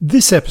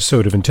This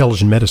episode of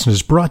Intelligent Medicine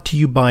is brought to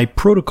you by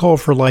Protocol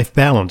for Life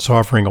Balance,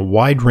 offering a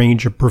wide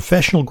range of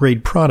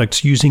professional-grade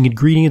products using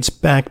ingredients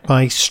backed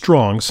by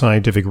strong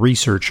scientific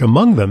research.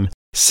 Among them,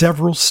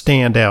 several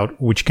stand out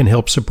which can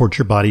help support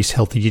your body's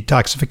healthy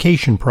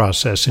detoxification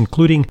process,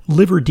 including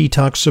liver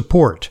detox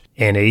support,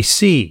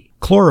 NAC,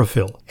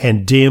 chlorophyll,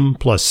 and DIM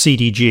plus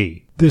CDG.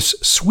 This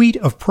suite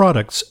of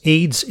products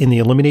aids in the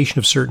elimination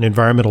of certain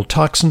environmental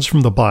toxins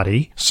from the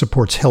body,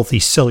 supports healthy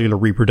cellular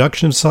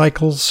reproduction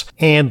cycles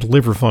and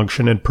liver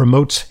function, and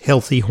promotes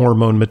healthy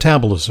hormone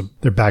metabolism.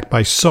 They're backed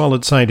by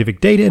solid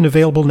scientific data and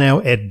available now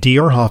at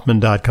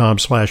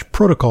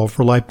drhoffman.com/protocol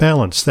for life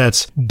balance.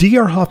 That's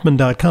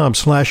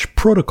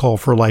drhoffman.com/protocol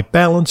for life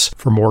balance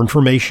for more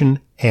information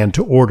and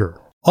to order.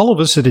 All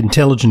of us at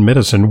Intelligent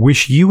Medicine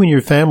wish you and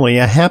your family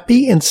a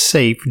happy and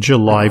safe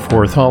July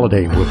 4th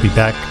holiday. We'll be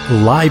back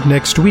live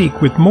next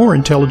week with more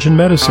Intelligent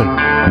Medicine.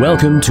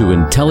 Welcome to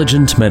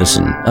Intelligent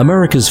Medicine,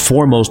 America's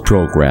foremost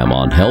program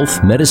on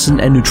health, medicine,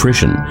 and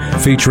nutrition,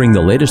 featuring the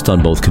latest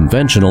on both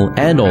conventional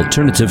and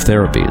alternative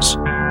therapies.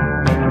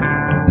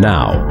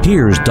 Now,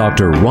 here's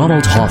Dr.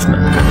 Ronald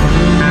Hoffman.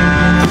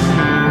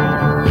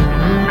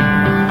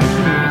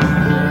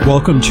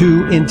 Welcome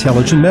to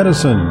Intelligent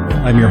Medicine.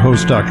 I'm your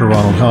host, Dr.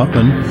 Ronald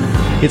Hoffman.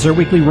 It's our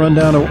weekly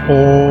rundown of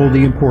all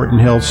the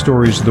important health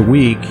stories of the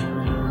week.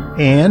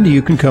 And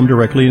you can come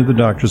directly into the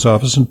doctor's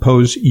office and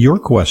pose your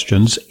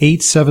questions.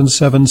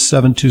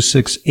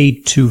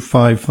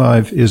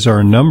 877-726-8255 is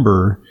our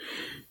number.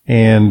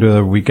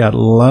 And we got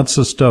lots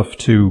of stuff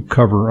to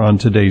cover on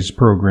today's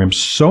program.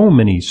 So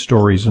many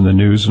stories in the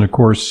news. And, of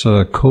course,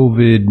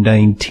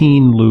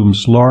 COVID-19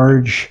 looms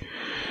large.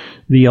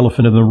 The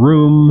elephant in the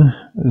room,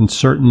 in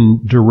certain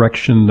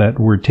direction that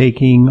we're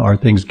taking. Are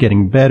things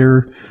getting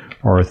better?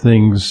 Are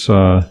things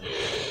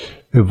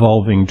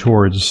evolving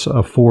towards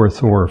a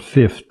fourth or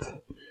fifth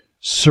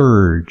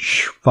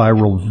surge?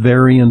 Viral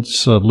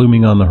variants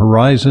looming on the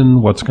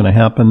horizon. What's going to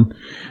happen?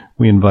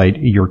 We invite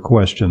your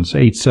questions.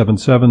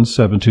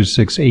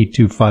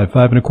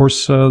 877-726-8255. And, of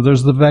course,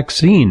 there's the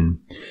vaccine.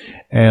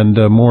 And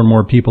more and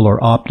more people are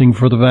opting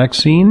for the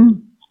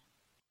vaccine.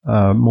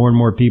 More and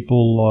more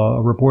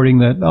people reporting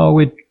that,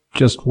 it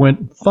just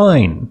went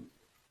fine.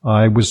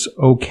 I was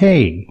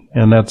okay.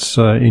 And that's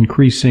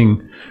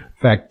increasing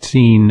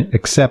vaccine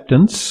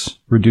acceptance,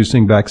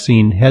 reducing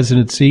vaccine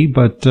hesitancy.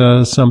 But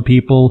some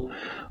people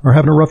are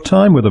having a rough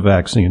time with the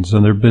vaccines.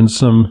 And there have been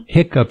some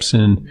hiccups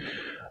in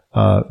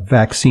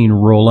vaccine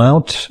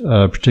rollout,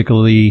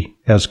 particularly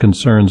as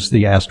concerns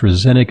the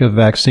AstraZeneca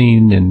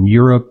vaccine in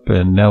Europe,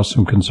 and now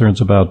some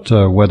concerns about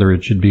whether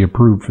it should be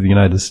approved for the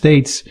United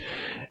States.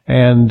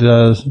 And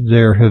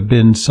there have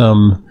been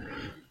some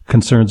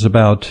concerns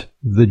about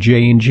the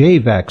J&J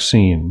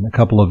vaccine. A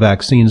couple of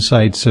vaccine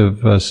sites have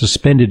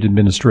suspended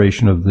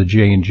administration of the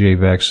J&J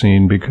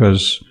vaccine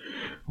because,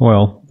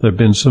 there have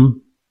been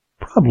some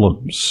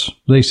problems.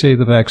 They say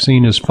the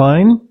vaccine is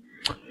fine,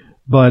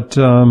 but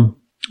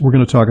we're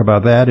going to talk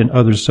about that and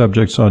other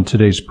subjects on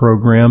today's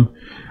program.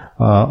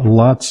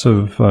 Lots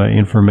of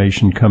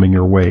information coming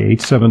your way.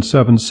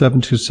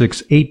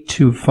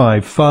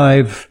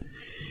 877-726-8255.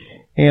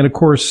 And, of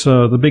course,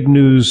 the big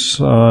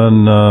news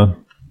on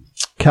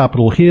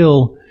Capitol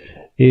Hill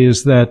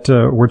is that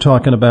we're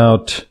talking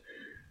about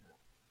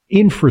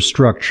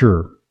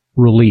infrastructure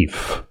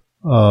relief,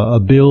 a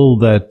bill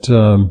that,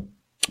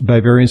 by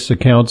various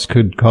accounts,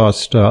 could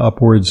cost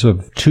upwards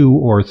of $2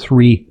 or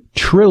 $3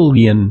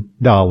 trillion.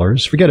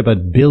 Forget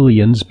about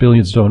billions.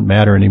 Billions don't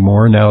matter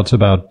anymore. Now it's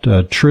about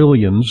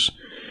trillions.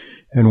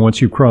 And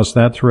once you cross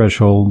that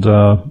threshold,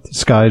 the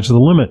sky's the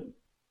limit.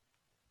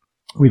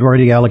 We've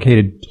already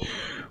allocated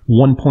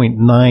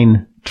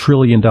 $1.9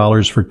 trillion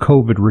for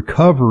COVID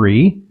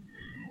recovery,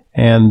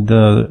 and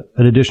an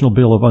additional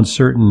bill of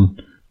uncertain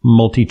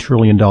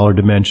multi-trillion-dollar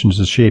dimensions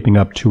is shaping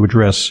up to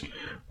address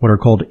what are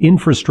called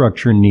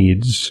infrastructure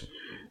needs.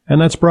 And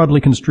that's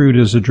broadly construed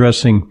as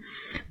addressing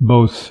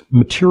both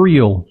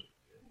material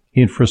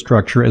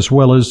infrastructure as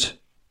well as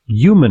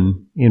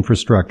human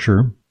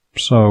infrastructure.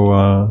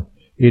 So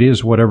it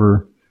is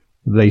whatever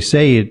they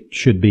say it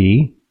should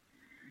be.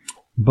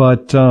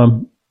 But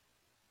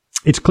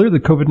it's clear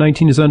that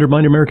COVID-19 has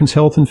undermined Americans'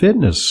 health and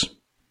fitness.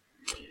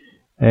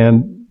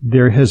 And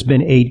there has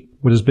been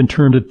what has been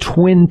termed a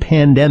twin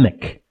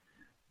pandemic.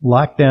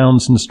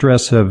 Lockdowns and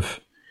stress have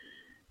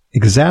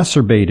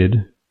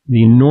exacerbated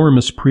the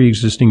enormous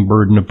pre-existing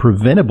burden of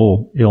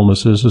preventable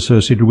illnesses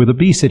associated with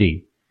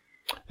obesity.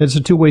 It's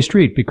a two-way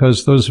street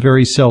because those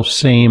very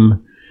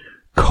self-same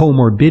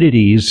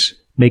comorbidities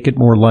make it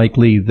more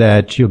likely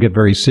that you'll get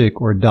very sick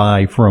or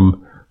die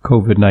from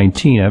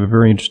COVID-19. I have a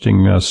very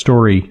interesting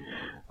story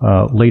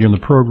later in the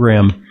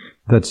program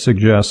that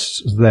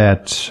suggests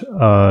that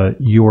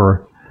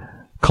your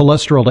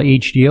cholesterol to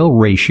HDL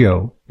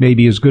ratio may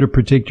be as good a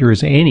predictor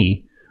as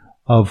any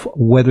of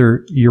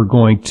whether you're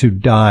going to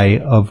die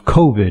of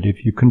COVID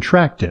if you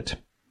contract it.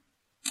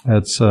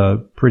 That's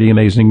pretty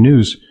amazing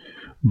news.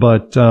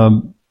 But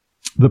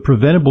the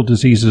preventable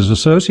diseases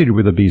associated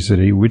with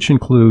obesity, which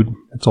include,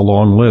 it's a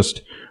long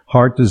list,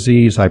 heart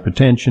disease,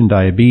 hypertension,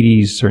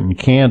 diabetes, certain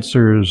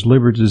cancers,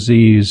 liver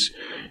disease,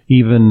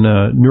 even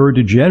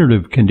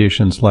neurodegenerative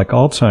conditions like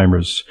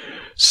Alzheimer's,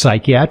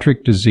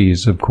 psychiatric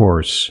disease, of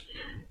course,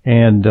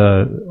 and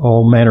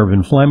all manner of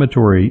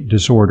inflammatory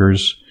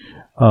disorders,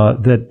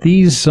 that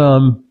these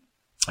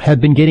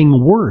have been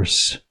getting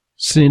worse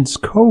since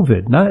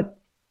COVID, not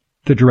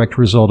the direct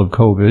result of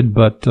COVID,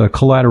 but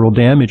collateral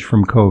damage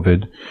from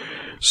COVID.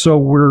 So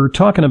we're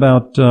talking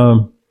about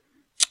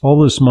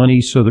all this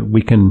money so that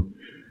we can,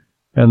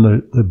 and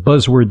the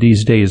buzzword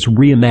these days,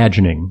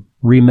 reimagining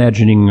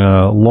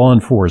law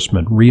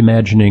enforcement,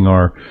 reimagining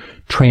our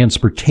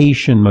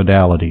transportation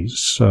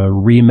modalities,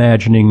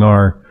 reimagining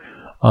our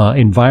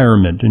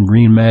environment, and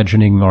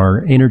reimagining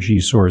our energy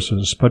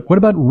sources. But what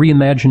about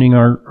reimagining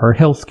our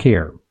health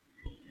care?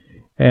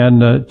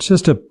 And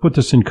just to put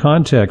this in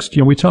context,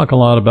 we talk a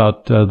lot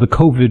about the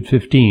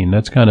COVID-15.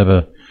 That's kind of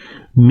a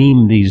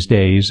meme these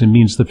days. It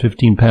means the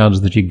 15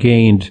 pounds that you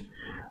gained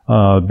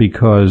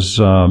because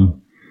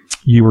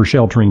you were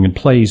sheltering in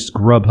place,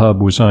 Grubhub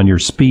was on your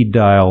speed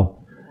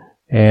dial,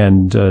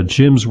 and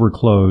gyms were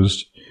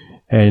closed,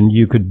 and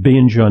you could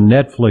binge on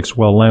Netflix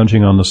while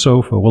lounging on the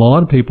sofa. Well, a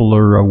lot of people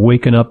are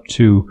waking up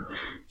to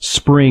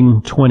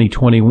spring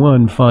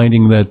 2021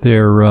 finding that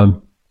they're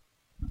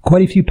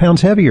quite a few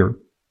pounds heavier.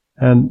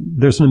 And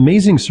there's an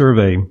amazing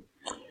survey,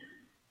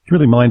 it's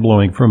really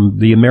mind-blowing, from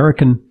the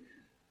American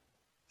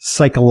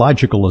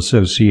Psychological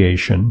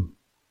Association,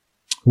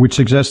 which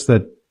suggests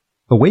that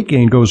the weight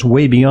gain goes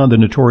way beyond the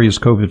notorious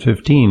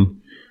COVID-15.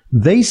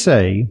 They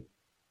say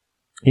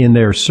in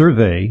their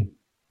survey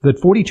that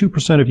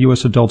 42% of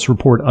U.S. adults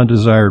report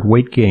undesired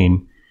weight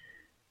gain,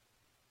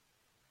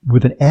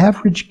 with an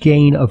average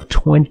gain of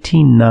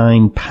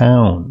 29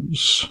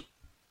 pounds.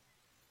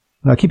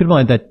 Now, keep in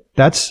mind that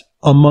that's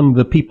among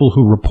the people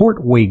who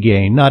report weight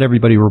gain. Not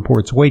everybody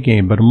reports weight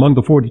gain, but among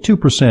the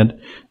 42%,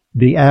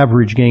 the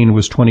average gain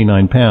was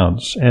 29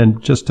 pounds.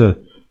 And just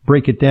to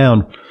break it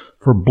down,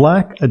 for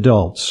black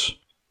adults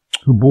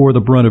who bore the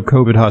brunt of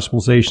COVID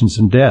hospitalizations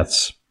and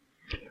deaths,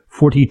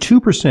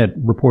 42%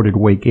 reported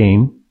weight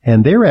gain,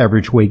 and their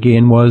average weight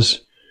gain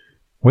was,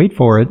 wait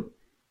for it,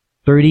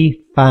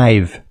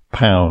 35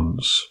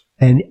 pounds.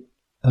 And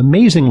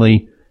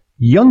amazingly,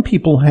 young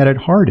people had it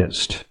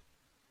hardest.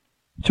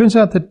 It turns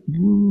out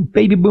that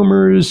baby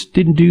boomers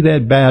didn't do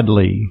that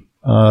badly.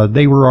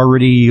 They were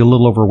already a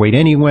little overweight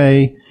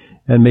anyway,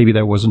 and maybe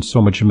that wasn't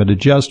so much of an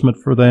adjustment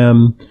for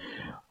them.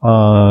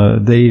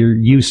 They're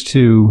used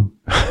to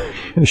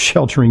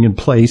sheltering in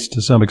place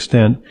to some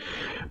extent.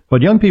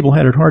 But young people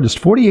had it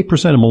hardest. 48%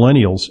 of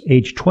millennials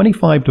aged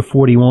 25 to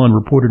 41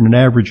 reported an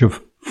average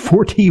of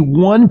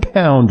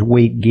 41-pound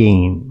weight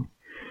gain.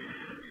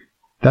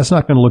 That's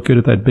not going to look good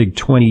at that big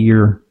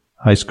 20-year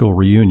high school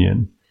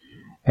reunion.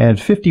 And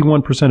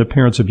 51% of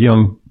parents of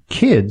young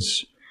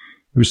kids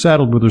who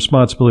saddled with the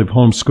responsibility of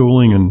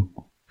homeschooling, and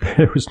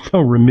there was no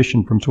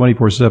remission from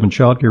 24/7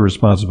 childcare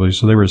responsibilities,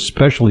 so they were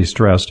especially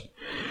stressed.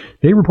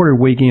 They reported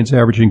weight gains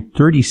averaging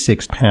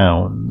 36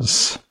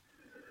 pounds.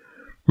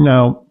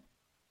 Now,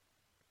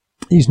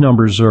 these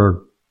numbers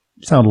sound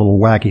a little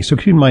wacky. So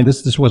keep in mind,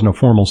 this wasn't a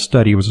formal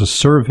study. It was a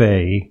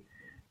survey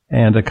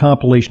and a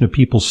compilation of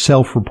people's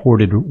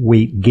self-reported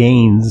weight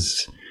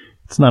gains.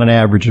 It's not an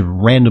average of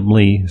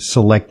randomly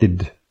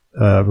selected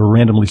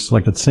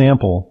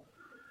sample.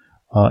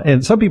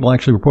 And some people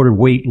actually reported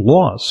weight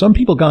loss. Some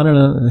people got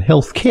on a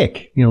health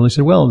kick. They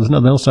said, well, there's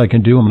nothing else I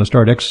can do. I'm going to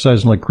start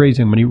exercising like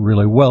crazy. I'm going to eat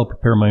really well,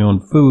 prepare my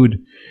own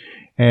food.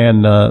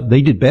 And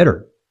they did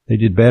better. They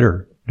did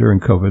better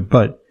during COVID.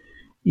 But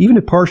even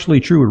if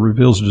partially true, it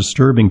reveals a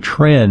disturbing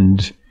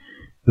trend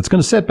that's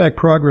going to set back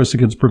progress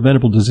against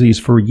preventable disease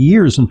for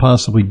years and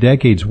possibly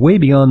decades, way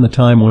beyond the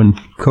time when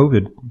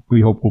COVID,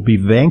 we hope, will be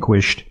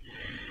vanquished.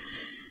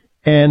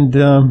 And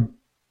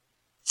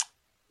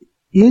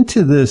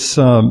into this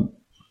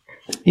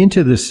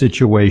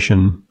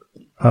situation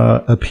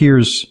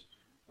appears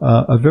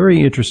a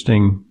very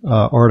interesting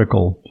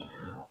article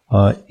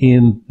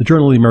in the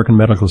Journal of the American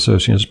Medical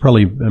Association. It's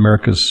probably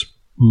America's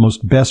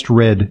most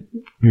best-read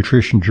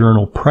nutrition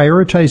journal,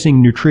 Prioritizing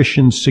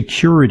Nutrition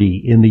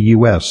Security in the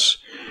U.S.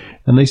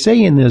 And they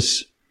say in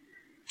this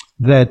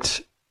that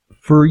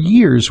for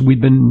years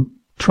we've been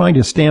trying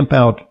to stamp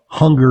out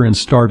hunger and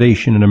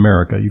starvation in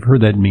America. You've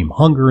heard that meme,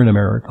 hunger in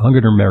America, hunger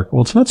in America.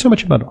 Well, it's not so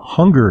much about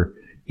hunger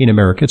in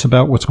America. It's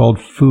about what's called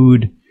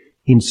food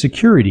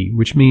insecurity,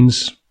 which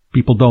means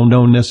people don't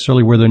know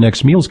necessarily where their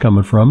next meal's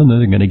coming from, and then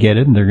they're going to get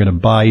it, and they're going to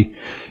buy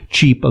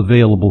cheap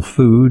available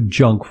food,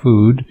 junk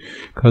food,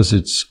 because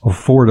it's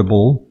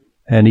affordable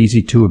and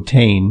easy to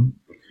obtain.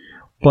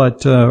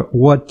 But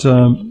what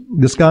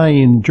this guy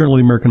in Journal of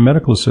the American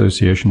Medical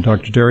Association,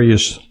 Dr.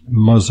 Darius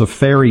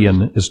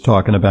Mozaffarian, is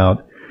talking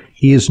about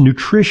is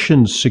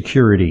nutrition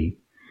security.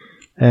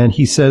 And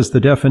he says the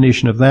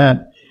definition of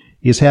that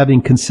is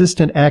having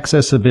consistent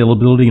access,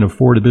 availability, and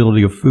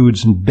affordability of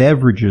foods and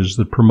beverages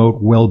that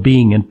promote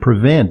well-being and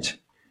prevent,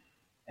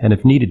 and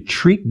if needed,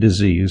 treat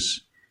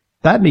disease.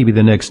 That may be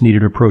the next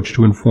needed approach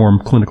to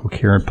inform clinical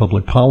care and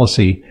public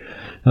policy.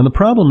 And the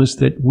problem is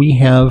that we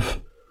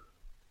have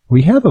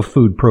we have a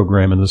food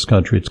program in this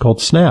country. It's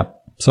called SNAP,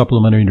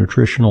 Supplementary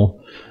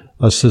Nutritional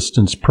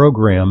Assistance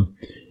Program,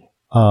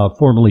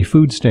 formerly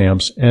food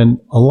stamps. And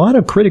a lot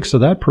of critics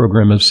of that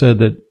program have said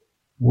that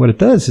what it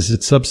does is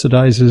it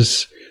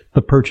subsidizes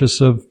the purchase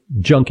of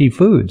junky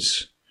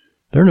foods.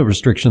 There are no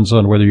restrictions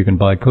on whether you can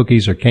buy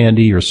cookies or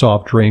candy or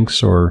soft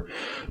drinks or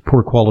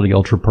poor quality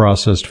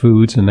ultra-processed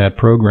foods in that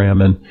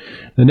program. And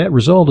the net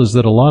result is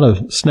that a lot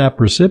of SNAP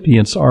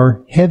recipients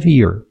are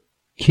heavier.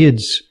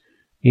 Kids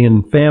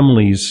in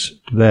families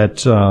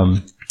that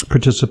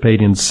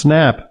participate in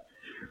SNAP,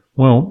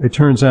 well, it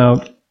turns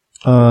out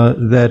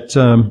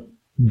that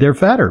they're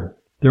fatter.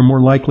 They're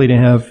more likely to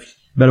have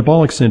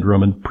metabolic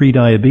syndrome and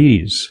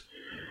prediabetes.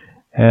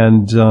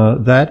 And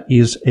that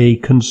is a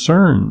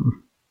concern.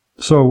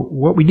 So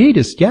what we need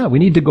is, we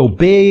need to go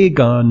big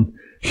on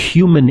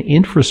human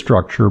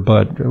infrastructure,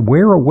 but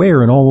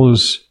where in all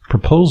those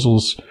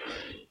proposals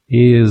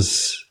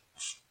is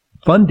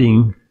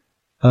funding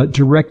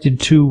directed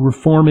to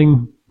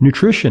reforming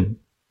nutrition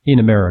in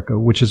America,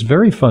 which is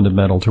very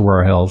fundamental to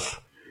our health.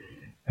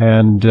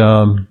 And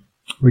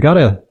we got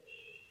to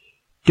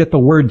get the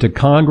word to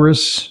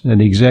Congress and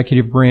the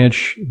executive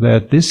branch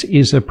that this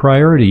is a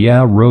priority.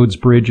 Yeah, roads,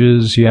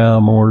 bridges,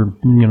 more,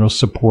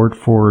 support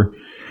for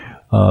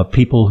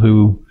people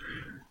who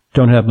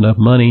don't have enough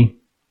money.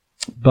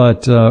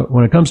 But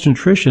when it comes to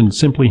nutrition,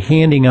 simply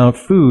handing out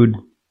food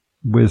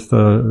with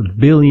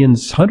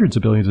billions, hundreds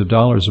of billions of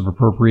dollars of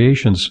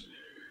appropriations,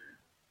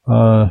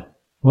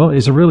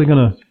 is it really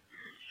going to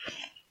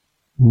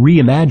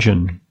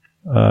reimagine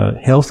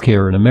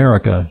healthcare in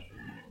America?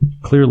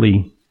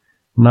 Clearly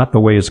not the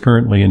way it's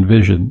currently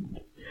envisioned.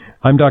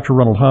 I'm Dr.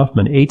 Ronald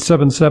Hoffman.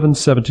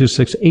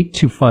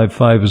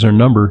 877-726-8255 is our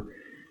number.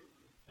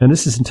 And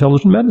this is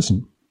Intelligent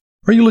Medicine.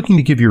 Are you looking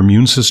to give your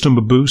immune system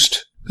a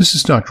boost? This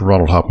is Dr.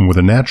 Ronald Hoffman with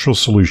a natural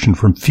solution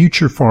from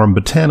Future Farm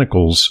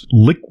Botanicals,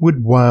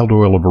 liquid wild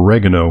oil of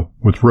oregano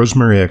with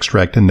rosemary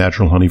extract and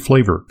natural honey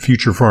flavor.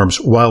 Future Farm's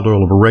wild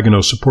oil of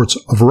oregano supports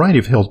a variety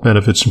of health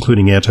benefits,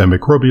 including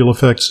antimicrobial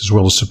effects, as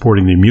well as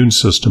supporting the immune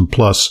system.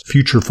 Plus,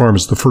 Future Farm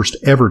is the first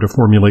ever to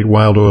formulate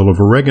wild oil of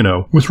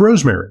oregano with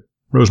rosemary.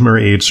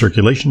 Rosemary aids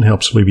circulation,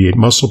 helps alleviate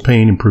muscle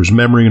pain, improves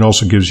memory, and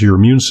also gives your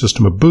immune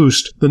system a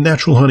boost. The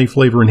natural honey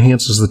flavor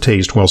enhances the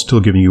taste while still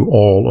giving you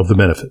all of the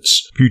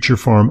benefits. Future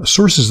Farm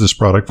sources this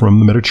product from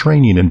the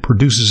Mediterranean and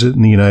produces it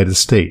in the United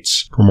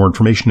States. For more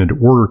information and to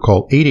order,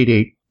 call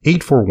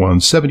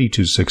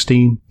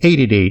 888-841-7216,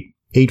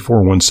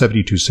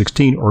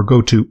 888-841-7216, or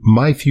go to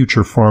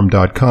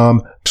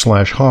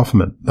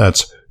myfuturefarm.com/Hoffman.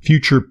 That's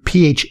future,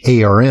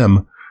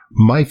 P-H-A-R-M,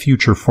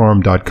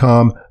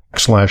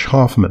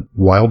 myfuturefarm.com/Hoffman.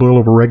 Wild oil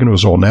of oregano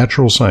is all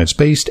natural,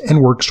 science-based,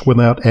 and works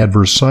without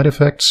adverse side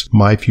effects.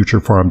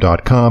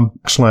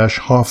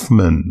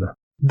 myfuturefarm.com/Hoffman.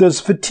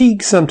 Does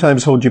fatigue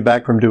sometimes hold you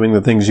back from doing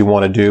the things you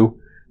want to do?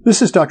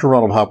 This is Dr.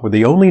 Ronald Hopp with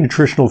the only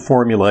nutritional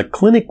formula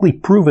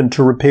clinically proven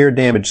to repair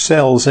damaged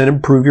cells and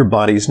improve your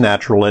body's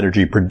natural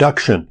energy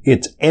production.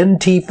 It's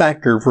NT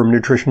Factor from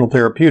Nutritional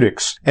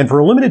Therapeutics. And for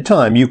a limited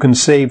time, you can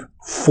save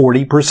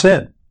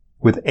 40%.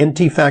 With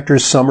NT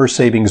Factor's Summer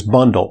Savings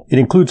Bundle. It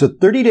includes a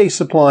 30-day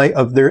supply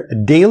of their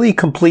Daily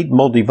Complete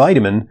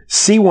Multivitamin,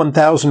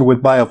 C1000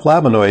 with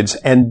bioflavonoids,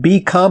 and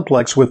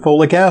B-Complex with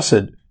folic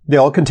acid. They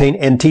all contain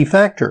NT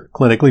Factor,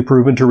 clinically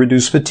proven to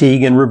reduce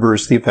fatigue and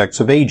reverse the effects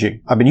of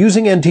aging. I've been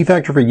using NT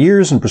Factor for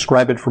years and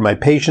prescribe it for my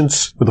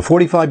patients. With a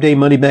 45-day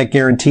money-back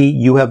guarantee,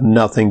 you have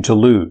nothing to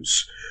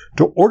lose.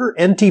 To order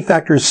NT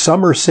Factor's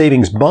Summer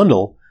Savings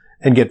Bundle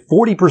and get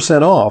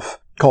 40% off,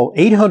 call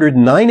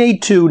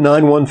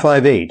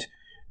 800-982-9158.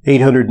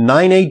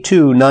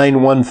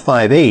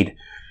 800-982-9158,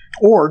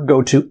 or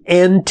go to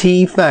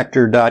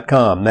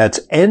ntfactor.com. That's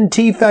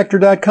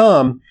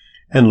ntfactor.com,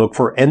 and look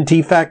for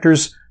NT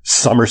Factor's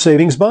Summer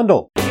Savings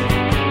Bundle.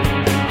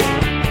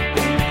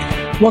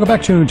 Welcome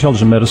back to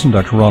Intelligent Medicine.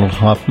 Dr. Ronald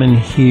Hoffman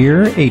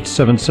here,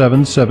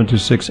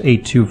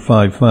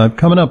 877-726-8255.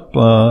 Coming up,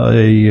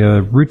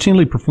 a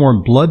routinely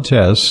performed blood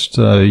test.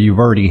 You've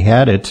already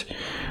had it.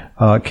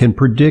 Can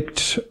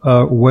predict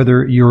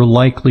whether you're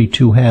likely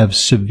to have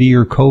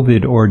severe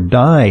COVID or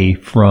die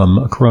from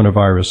a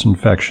coronavirus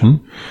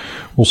infection.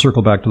 We'll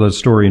circle back to that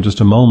story in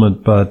just a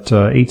moment, but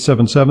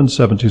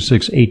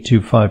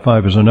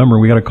 877-726-8255 is our number.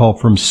 We got a call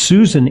from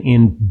Susan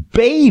in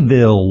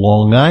Bayville,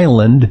 Long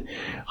Island.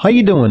 How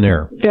you doing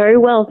there? Very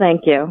well,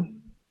 thank you.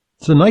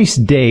 It's a nice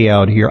day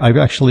out here. I've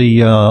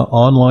actually,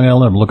 on Long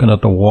Island, I'm looking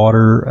at the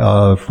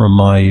water from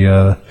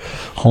my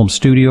home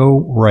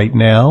studio right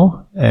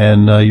now,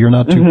 and you're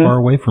not too far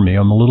away from me.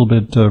 I'm a little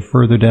bit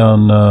further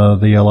down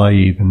the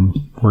LIE than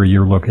where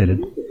you're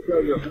located.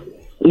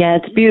 Yeah,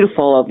 it's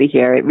beautiful over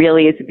here. It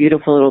really is a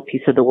beautiful little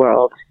piece of the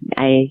world.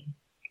 I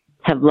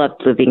have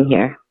loved living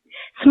here.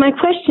 So my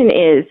question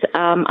is,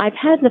 I've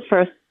had the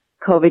first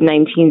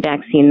COVID-19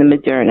 vaccine, the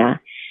Moderna,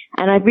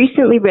 and I've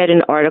recently read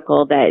an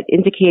article that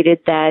indicated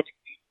that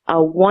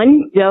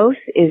one dose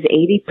is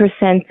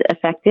 80%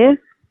 effective.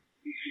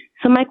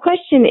 So my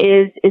question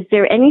is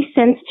there any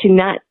sense to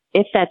not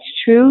if that's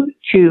true,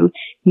 to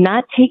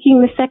not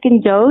taking the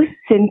second dose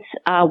since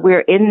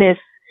we're in this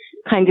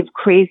kind of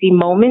crazy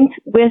moment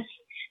with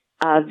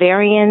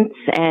variants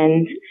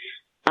and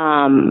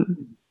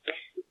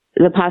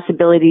the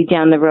possibility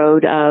down the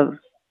road of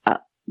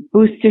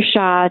booster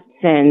shots,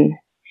 and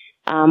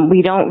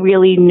we don't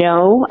really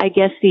know, I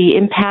guess, the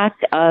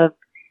impact of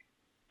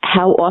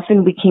how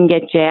often we can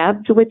get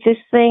jabbed with this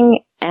thing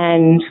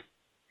and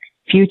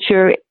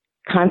future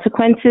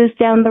consequences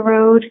down the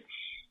road.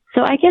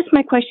 So I guess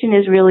my question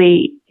is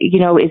really,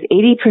 is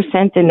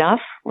 80% enough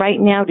right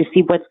now to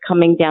see what's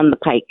coming down the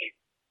pike?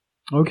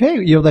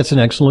 Okay, that's an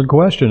excellent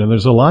question, and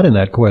there's a lot in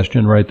that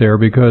question right there,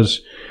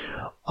 because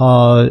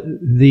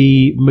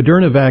the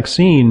Moderna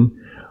vaccine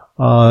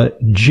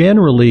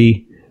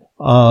generally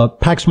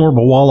packs more of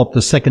a wallop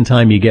the second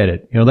time you get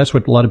it. That's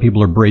what a lot of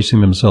people are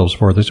bracing themselves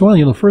for. They say, well,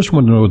 the first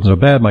one wasn't so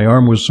bad. My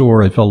arm was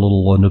sore. I felt a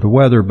little under the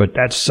weather, but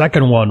that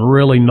second one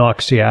really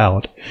knocks you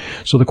out.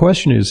 So the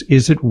question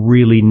is it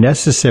really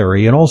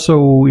necessary? And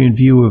also in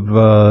view of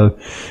the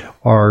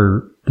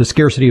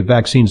scarcity of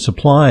vaccine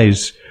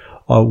supplies,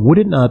 would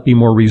it not be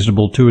more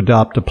reasonable to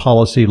adopt a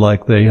policy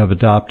like they have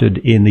adopted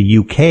in the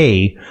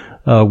UK,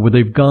 where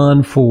they've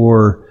gone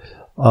for,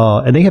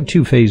 and they have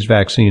 2-phase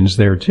vaccines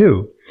there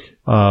too.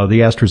 The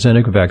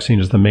AstraZeneca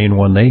vaccine is the main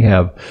one they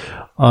have.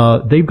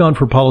 They've gone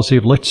for a policy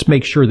of let's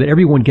make sure that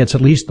everyone gets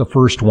at least the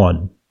first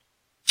one.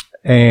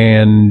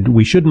 And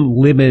we shouldn't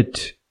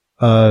limit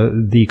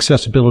the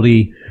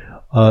accessibility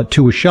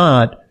to a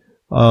shot,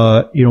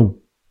 in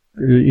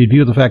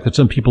view of the fact that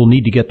some people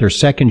need to get their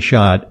second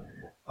shot,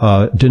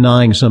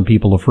 denying some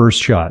people a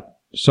first shot.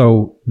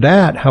 So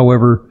that,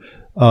 however,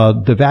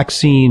 the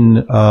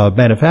vaccine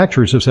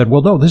manufacturers have said,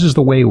 well, no, this is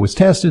the way it was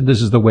tested.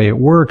 This is the way it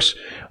works.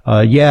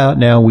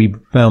 Now we've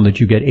found that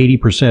you get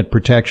 80%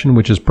 protection,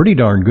 which is pretty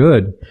darn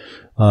good.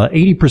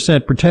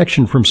 80%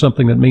 protection from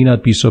something that may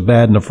not be so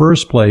bad in the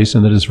first place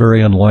and that is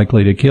very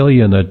unlikely to kill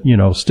you, and that,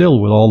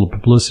 still with all the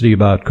publicity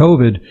about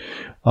COVID,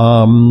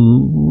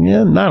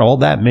 not all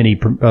that many,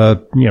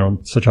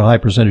 such a high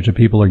percentage of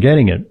people are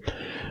getting it.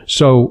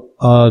 So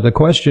the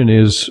question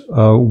is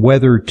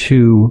whether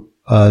to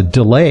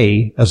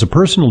delay as a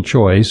personal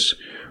choice.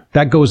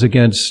 That goes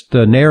against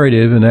the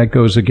narrative, and that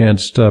goes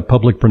against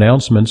public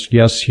pronouncements.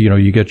 Yes,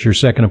 you get your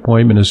second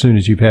appointment as soon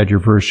as you've had your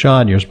first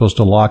shot, and you're supposed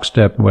to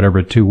lockstep,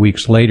 2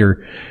 weeks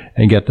later,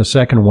 and get the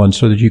second one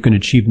so that you can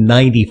achieve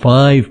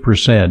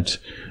 95%,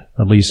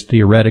 at least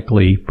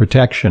theoretically,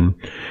 protection.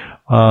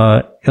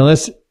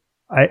 Unless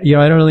I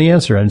don't know the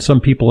answer, and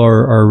some people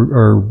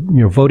are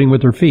voting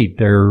with their feet.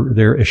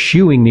 They're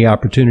eschewing the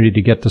opportunity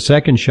to get the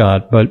second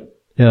shot, but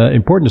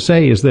important to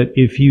say is that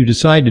if you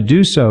decide to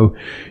do so,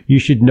 you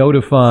should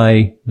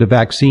notify the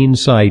vaccine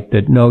site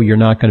that no, you're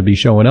not going to be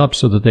showing up,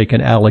 so that they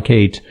can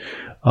allocate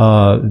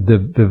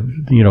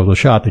the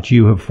shot that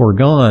you have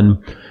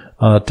foregone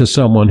to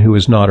someone who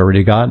has not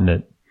already gotten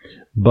it.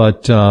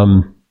 But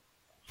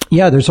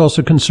there's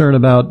also concern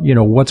about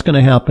what's going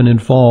to happen in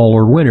fall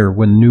or winter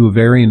when new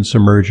variants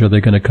emerge. Are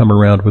they going to come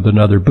around with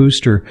another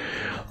booster?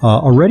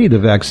 Already the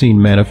vaccine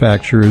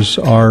manufacturers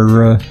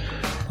are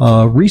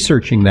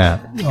researching that,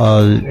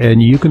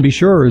 and you can be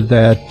sure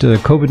that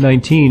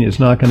COVID-19 is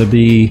not going to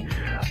be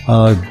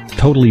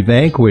totally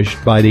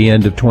vanquished by the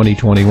end of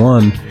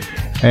 2021,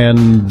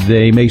 and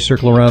they may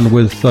circle around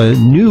with a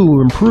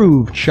new,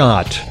 improved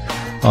shot,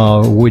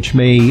 which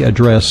may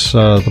address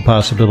the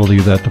possibility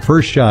that the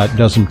first shot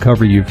doesn't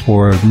cover you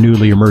for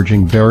newly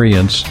emerging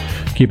variants.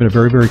 Keeping a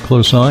very, very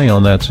close eye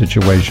on that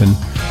situation.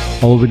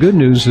 Although the good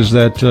news is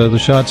that the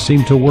shots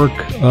seem to work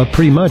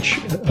pretty much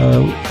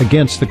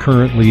against the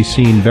currently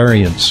seen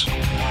variants.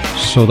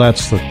 So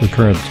that's the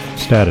current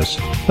status.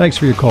 Thanks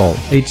for your call.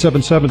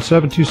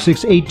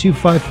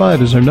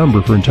 877-726-8255 is our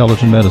number for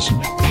Intelligent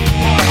Medicine.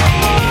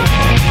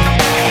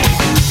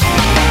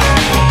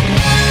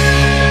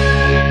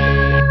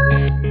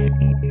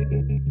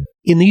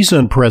 In these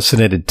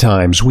unprecedented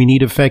times, we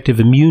need effective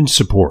immune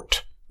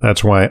support.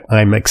 That's why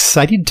I'm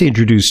excited to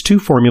introduce 2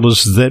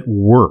 formulas that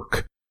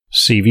work: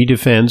 CV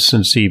Defense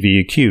and CV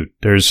Acute.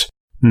 There's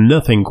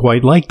nothing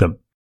quite like them.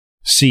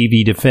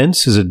 CV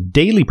Defense is a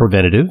daily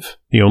preventative.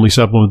 The only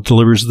supplement that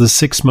delivers the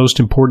 6 most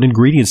important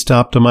ingredients to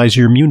optimize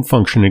your immune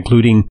function,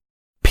 including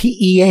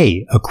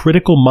PEA, a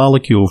critical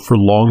molecule for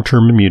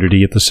long-term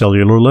immunity at the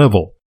cellular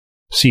level.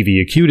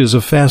 CV Acute is a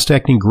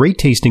fast-acting,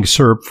 great-tasting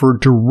syrup for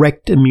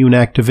direct immune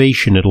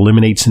activation. It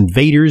eliminates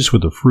invaders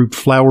with the fruit,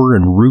 flower,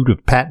 and root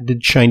of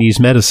patented Chinese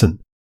medicine.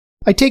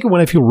 I take it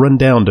when I feel run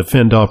down to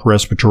fend off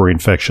respiratory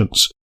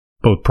infections.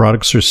 Both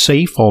products are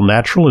safe, all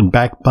natural, and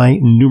backed by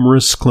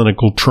numerous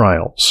clinical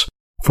trials.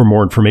 For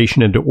more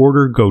information and to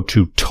order, go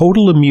to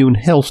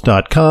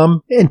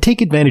TotalImmuneHealth.com and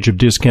take advantage of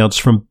discounts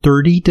from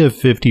 30 to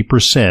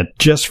 50%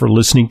 just for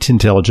listening to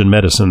Intelligent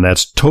Medicine.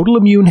 That's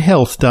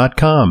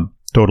TotalImmuneHealth.com.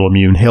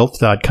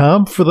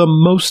 TotalImmuneHealth.com for the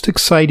most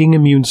exciting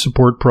immune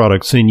support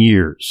products in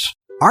years.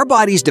 Our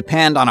bodies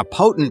depend on a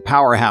potent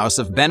powerhouse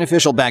of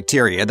beneficial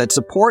bacteria that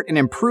support and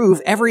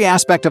improve every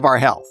aspect of our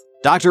health.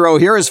 Dr.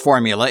 Ohhira's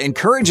formula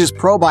encourages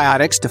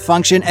probiotics to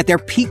function at their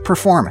peak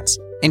performance.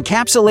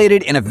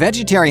 Encapsulated in a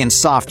vegetarian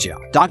soft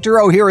gel, Dr.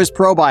 Ohhira's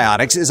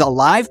Probiotics is a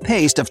live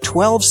paste of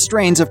 12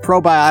 strains of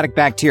probiotic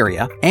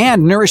bacteria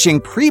and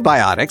nourishing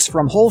prebiotics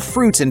from whole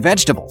fruits and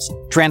vegetables.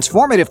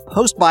 Transformative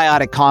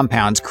postbiotic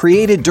compounds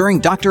created during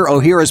Dr.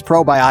 Ohhira's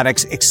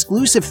Probiotics'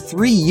 exclusive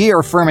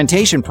 3-year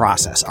fermentation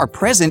process are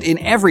present in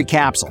every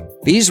capsule.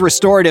 These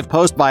restorative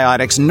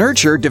postbiotics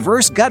nurture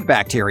diverse gut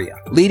bacteria,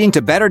 leading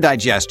to better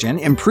digestion,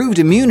 improved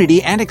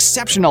immunity, and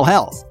exceptional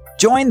health.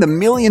 Join the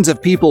millions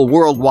of people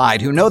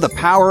worldwide who know the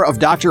power of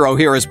Dr.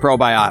 Ohhira's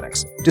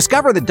Probiotics.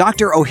 Discover the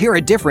Dr.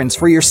 Ohhira difference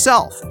for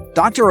yourself.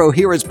 Dr.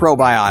 Ohhira's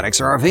Probiotics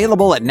are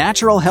available at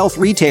natural health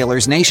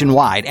retailers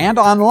nationwide and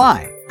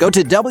online. Go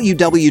to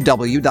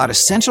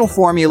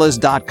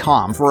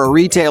www.essentialformulas.com for a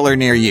retailer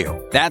near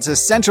you. That's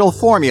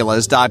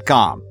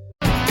essentialformulas.com.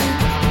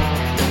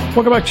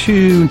 Welcome back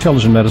to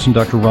Intelligent Medicine.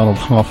 Dr. Ronald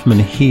Hoffman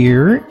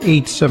here.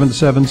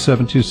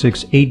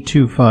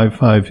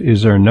 877-726-8255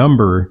 is our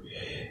number.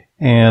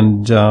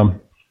 And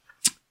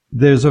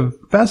there's a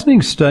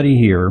fascinating study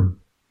here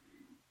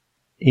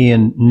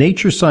in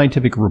Nature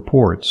Scientific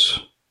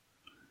Reports,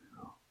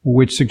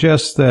 which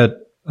suggests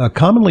that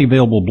commonly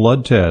available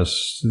blood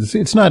tests,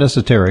 it's not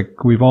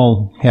esoteric, we've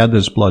all had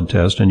this blood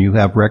test and you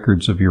have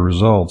records of your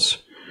results,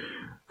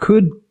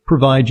 could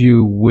provide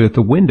you with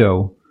a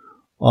window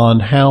on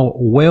how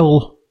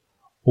well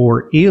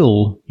or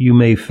ill you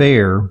may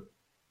fare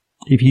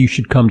if you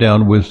should come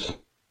down with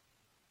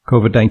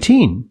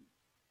COVID-19.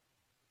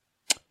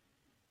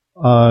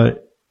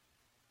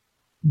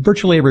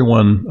 Virtually every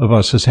one of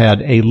us has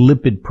had a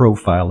lipid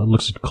profile. It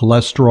looks at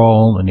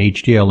cholesterol and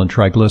HDL and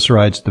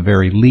triglycerides at the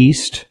very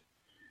least.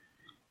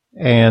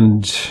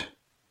 And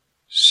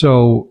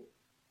so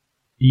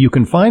you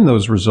can find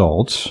those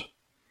results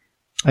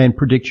and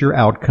predict your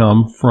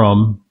outcome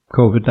from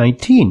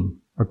COVID-19,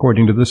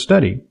 according to this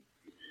study.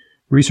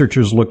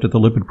 Researchers looked at the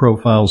lipid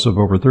profiles of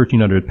over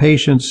 1,300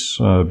 patients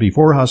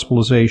before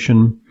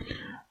hospitalization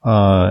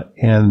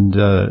and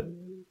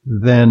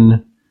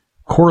then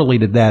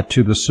correlated that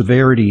to the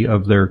severity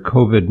of their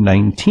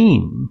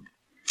COVID-19.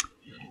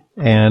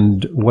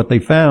 And what they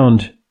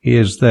found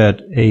is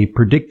that a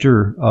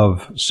predictor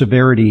of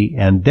severity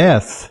and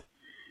death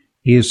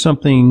is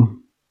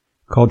something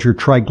called your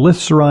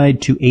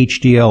triglyceride to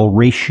HDL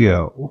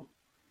ratio.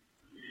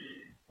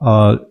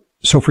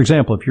 So, for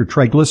example, if your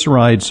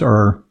triglycerides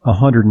are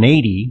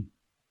 180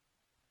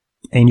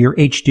 and your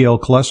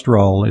HDL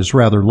cholesterol is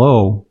rather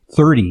low,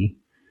 30,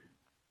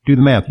 do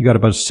the math. You got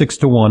about a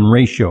 6-to-1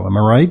 ratio. Am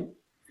I right?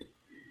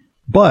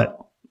 But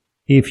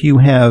if you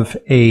have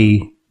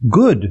a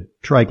good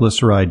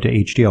triglyceride to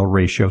HDL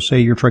ratio,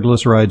 say your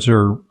triglycerides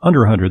are under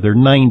 100, they're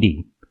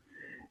 90,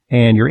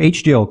 and your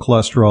HDL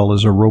cholesterol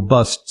is a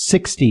robust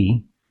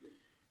 60,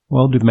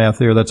 well, do the math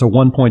there, that's a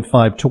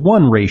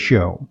 1.5-to-1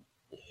 ratio.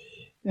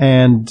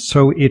 And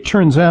so it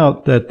turns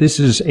out that this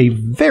is a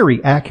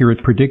very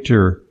accurate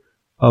predictor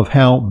of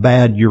how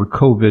bad your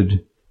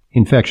COVID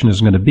infection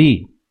is going to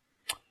be.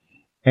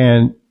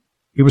 And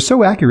it was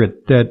so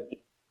accurate that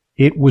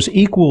it was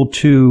equal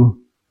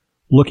to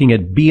looking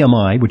at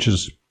BMI, which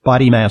is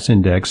body mass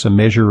index, a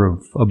measure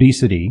of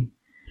obesity.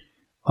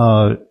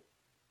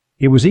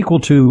 It was equal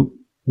to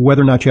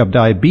whether or not you have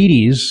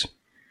diabetes.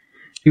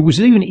 It was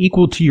even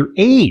equal to your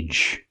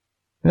age.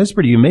 That's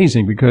pretty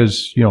amazing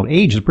because, you know,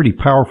 age is a pretty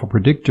powerful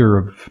predictor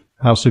of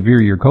how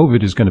severe your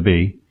COVID is going to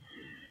be.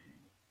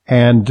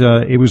 And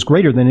it was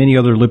greater than any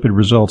other lipid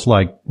results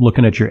like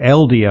looking at your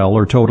LDL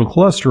or total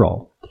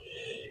cholesterol.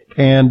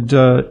 And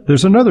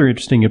there's another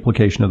interesting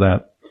implication of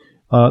that.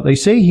 They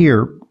say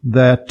here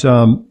that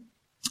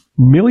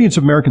millions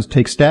of Americans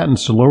take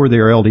statins to lower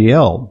their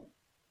LDL,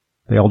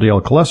 the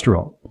LDL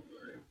cholesterol.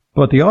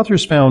 But the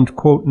authors found,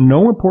 quote,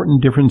 no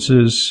important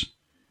differences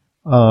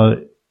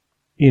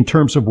in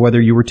terms of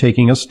whether you were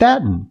taking a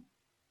statin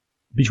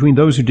between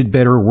those who did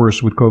better or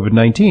worse with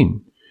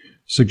COVID-19,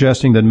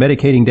 suggesting that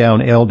medicating down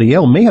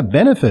LDL may have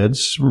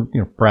benefits,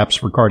 perhaps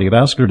for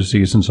cardiovascular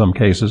disease in some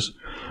cases,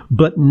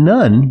 but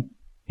none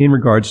in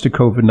regards to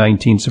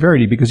COVID-19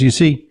 severity. Because you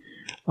see,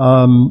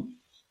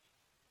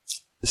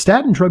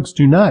 statin drugs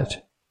do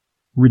not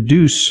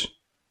reduce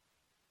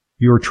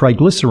your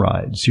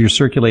triglycerides, your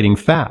circulating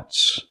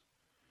fats.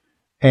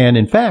 And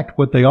in fact,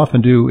 what they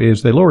often do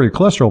is they lower your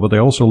cholesterol, but they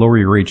also lower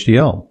your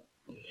HDL.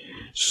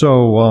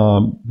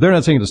 So they're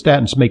not saying the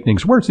statins make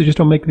things worse. They just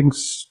don't make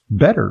things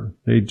better.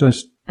 They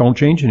just don't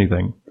change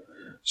anything.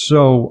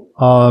 So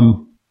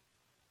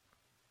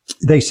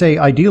they say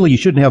ideally you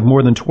shouldn't have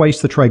more than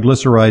twice the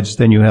triglycerides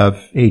than you have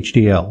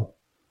HDL.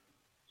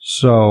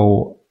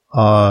 So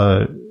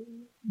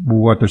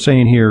what they're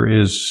saying here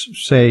is,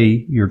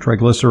 say your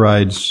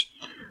triglycerides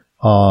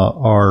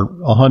are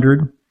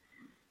 100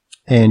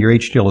 and your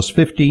HDL is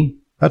 50.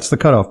 That's the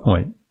cutoff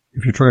point.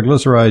 If your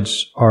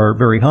triglycerides are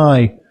very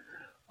high,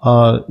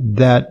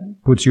 that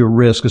puts you at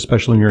risk,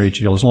 especially when your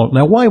HDL is low.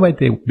 Now, why might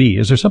they be?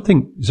 Is there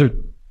something?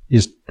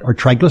 Are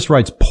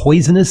triglycerides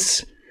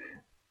poisonous?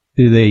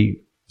 Do they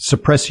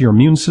suppress your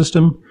immune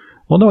system?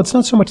 Well, no, it's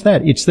not so much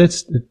that. It's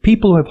that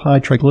people who have high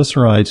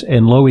triglycerides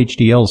and low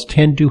HDLs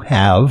tend to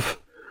have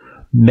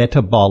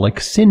metabolic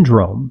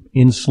syndrome,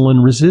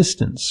 insulin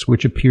resistance,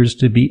 which appears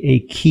to be a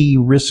key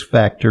risk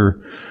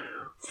factor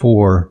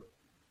for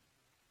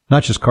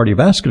not just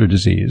cardiovascular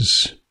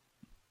disease,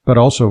 but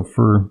also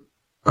for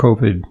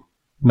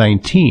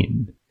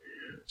COVID-19.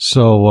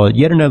 So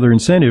yet another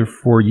incentive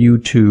for you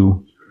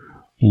to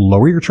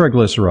lower your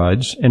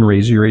triglycerides and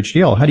raise your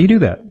HDL. How do you do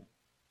that?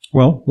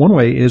 Well, one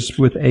way is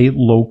with a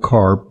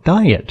low-carb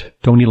diet.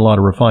 Don't eat a lot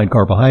of refined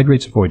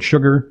carbohydrates, avoid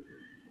sugar,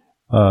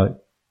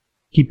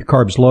 keep your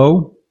carbs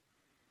low,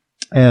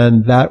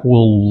 and that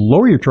will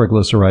lower your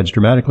triglycerides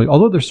dramatically.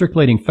 Although they're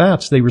circulating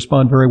fats, they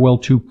respond very well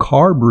to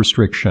carb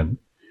restriction,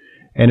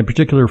 and in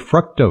particular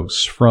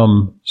fructose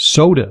from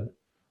soda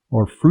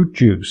or fruit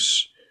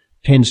juice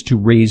tends to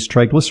raise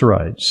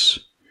triglycerides.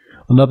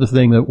 Another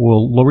thing that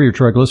will lower your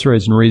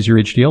triglycerides and raise your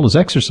HDL is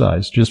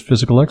exercise, just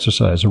physical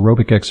exercise,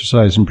 aerobic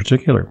exercise in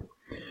particular.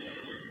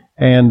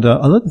 And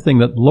another thing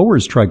that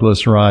lowers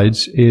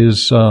triglycerides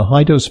is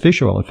high-dose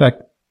fish oil. In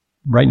fact,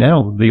 right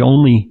now, the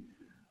only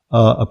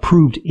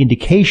approved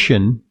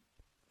indication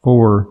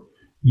for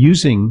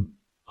using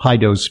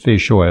high-dose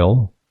fish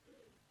oil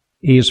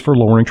is for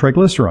lowering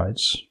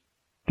triglycerides.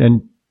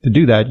 And to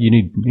do that, you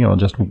need,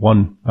 just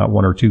one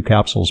or two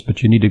capsules,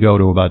 but you need to go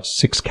to about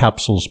 6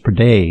 capsules per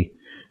day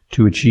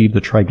to achieve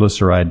the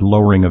triglyceride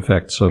lowering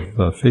effects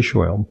of fish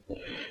oil.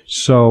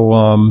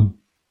 So,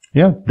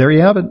 there you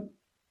have it.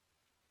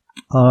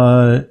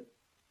 An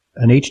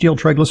HDL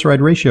triglyceride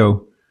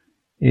ratio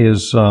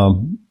is a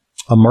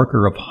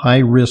marker of high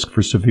risk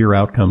for severe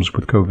outcomes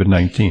with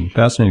COVID-19.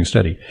 Fascinating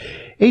study.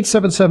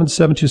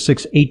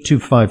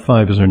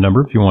 877-726-8255 is our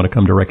number if you want to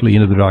come directly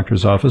into the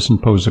doctor's office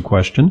and pose a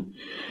question.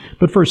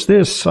 But first,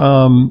 this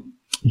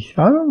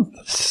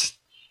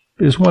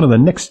is one of the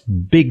next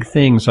big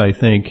things, I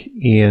think,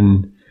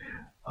 in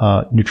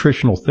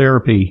nutritional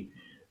therapy.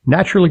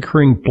 Naturally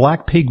occurring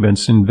black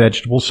pigments in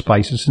vegetables,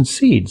 spices, and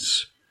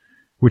seeds,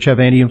 which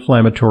have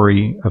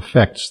anti-inflammatory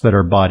effects that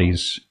our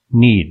bodies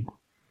need.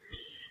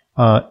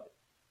 Let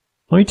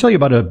me tell you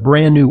about a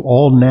brand new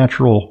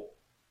all-natural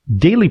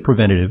daily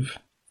preventative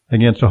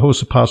against a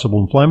host of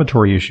possible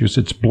inflammatory issues.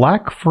 It's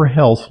Black for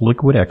Health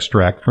liquid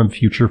extract from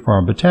Future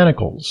Farm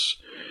Botanicals.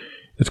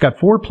 It's got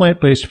 4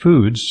 plant-based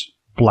foods: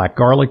 black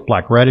garlic,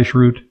 black radish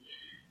root,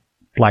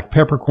 black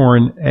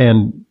peppercorn,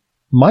 and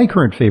my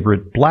current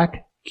favorite,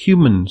 black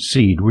cumin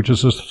seed, which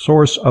is a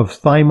source of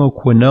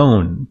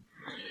thymoquinone.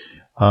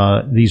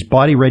 These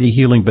body-ready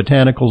healing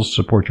botanicals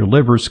support your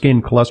liver,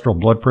 skin, cholesterol,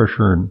 blood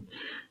pressure, and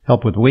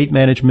help with weight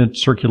management,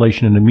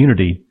 circulation, and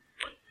immunity.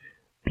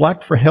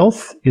 Black for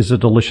Health is a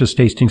delicious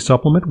tasting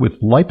supplement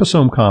with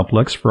liposome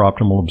complex for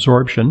optimal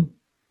absorption.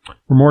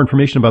 For more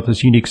information about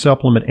this unique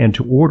supplement and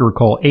to order,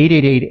 call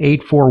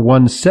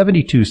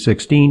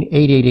 888-841-7216,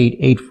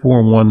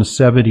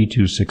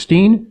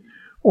 888-841-7216,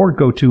 or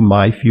go to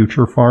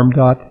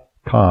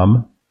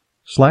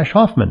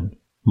myfuturefarm.com/Hoffman,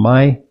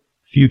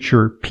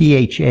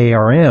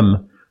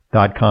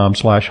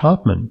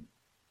 myfuturepharm.com/Hoffman.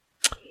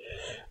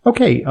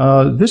 Okay,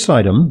 this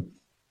item,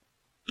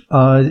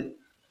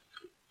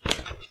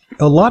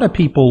 a lot of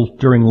people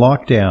during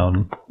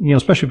lockdown,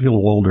 especially people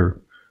older,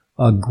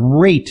 a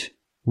great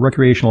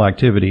recreational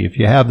activity, if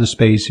you have the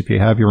space, if you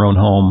have your own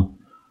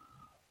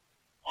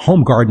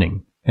home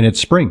gardening, and it's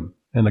spring,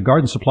 and the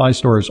garden supply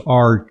stores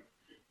are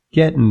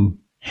getting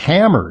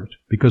hammered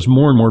because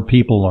more and more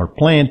people are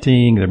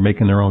planting, they're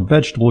making their own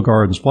vegetable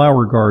gardens,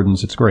 flower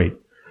gardens. It's great.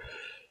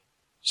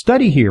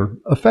 Study here,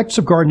 effects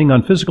of gardening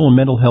on physical and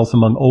mental health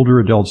among older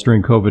adults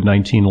during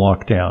COVID-19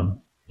 lockdown.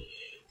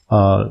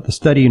 The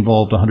study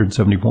involved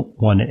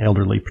 171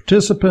 elderly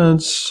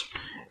participants,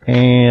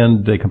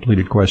 and they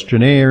completed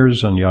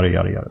questionnaires and yada,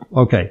 yada, yada.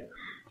 Okay.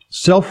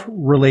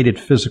 Self-related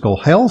physical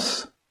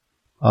health,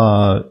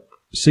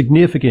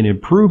 significant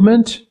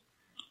improvement.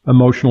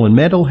 Emotional and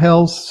mental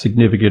health,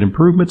 significant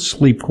improvement.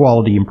 Sleep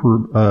quality,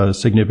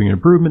 significant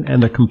improvement.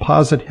 And the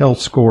composite health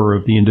score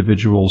of the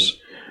individuals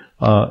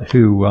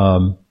who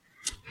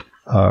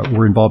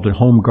were involved in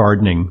home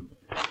gardening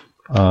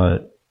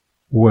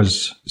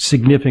was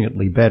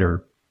significantly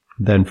better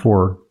than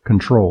for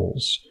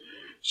controls.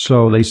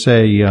 So they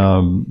say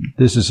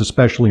this is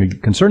especially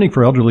concerning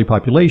for elderly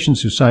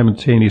populations who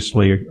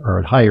simultaneously are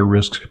at higher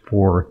risk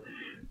for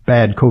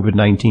bad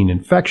COVID-19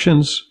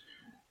 infections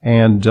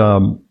and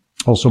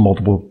also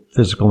multiple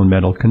physical and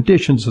mental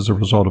conditions as a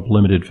result of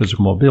limited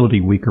physical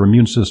mobility, weaker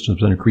immune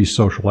systems, and increased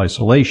social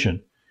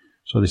isolation.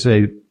 So they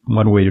say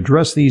one way to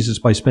address these is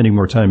by spending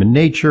more time in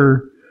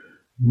nature,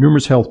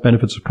 numerous health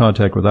benefits of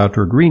contact with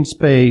outdoor green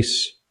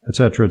space, et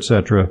cetera, et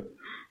cetera.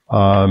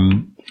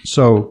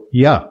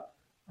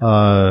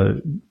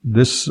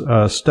 This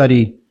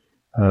study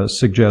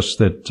suggests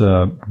that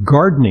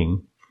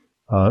gardening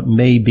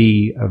may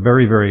be a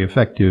very, very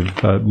effective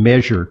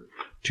measure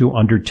to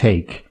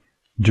undertake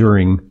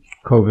during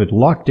COVID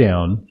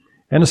lockdown,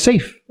 and a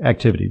safe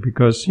activity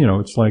because,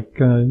 it's like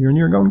you're in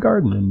your own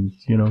garden and,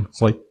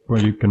 it's like where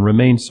you can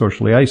remain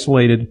socially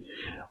isolated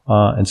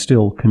and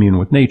still commune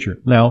with nature.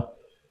 Now,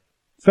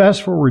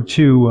 Fast forward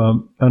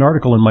to an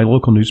article in my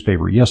local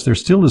newspaper. Yes, there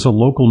still is a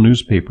local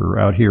newspaper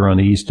out here on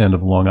the east end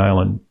of Long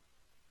Island.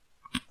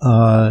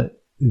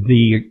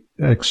 The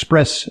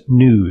Express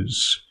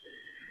News.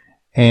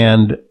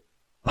 And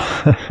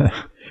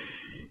I'm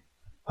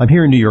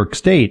here in New York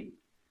State.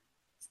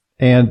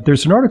 And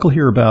there's an article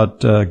here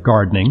about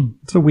gardening.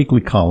 It's a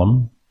weekly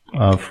column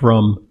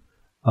from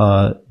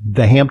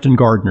the Hampton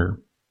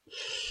Gardener,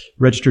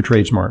 Registered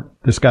Tradesmart.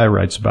 This guy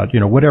writes about,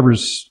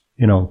 whatever's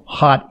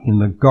hot in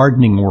the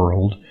gardening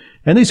world.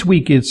 And this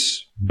week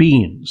it's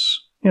beans.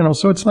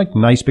 So it's like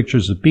nice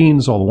pictures of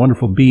beans, all the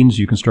wonderful beans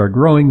you can start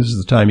growing. This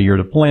is the time of year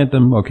to plant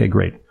them. Okay,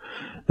 great.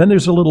 Then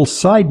there's a little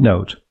side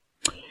note.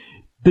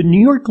 The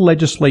New York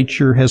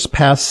legislature has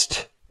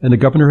passed, and the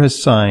governor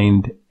has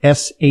signed,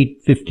 S.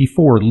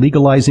 854,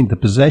 legalizing the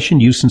possession,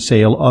 use, and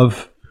sale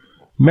of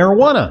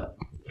marijuana.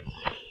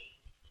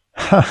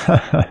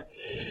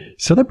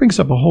 So that brings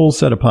up a whole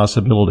set of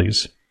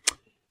possibilities.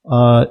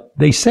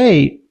 They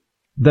say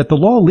that the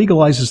law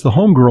legalizes the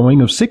home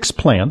growing of 6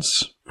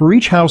 plants for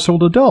each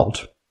household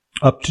adult,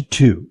 up to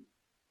 2.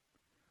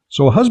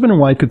 So a husband and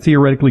wife could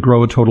theoretically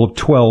grow a total of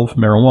 12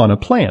 marijuana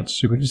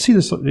plants. You can see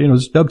this,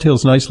 this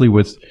dovetails nicely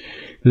with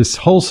this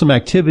wholesome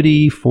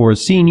activity for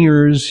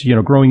seniors,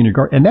 growing in your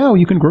garden. And now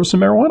you can grow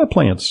some marijuana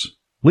plants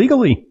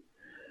legally.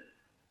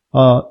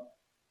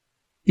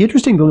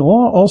 Interesting, the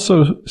law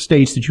also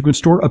states that you can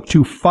store up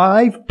to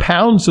 5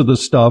 pounds of the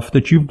stuff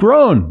that you've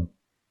grown.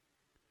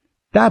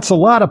 That's a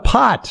lot of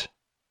pot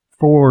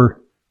for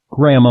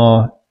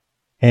grandma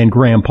and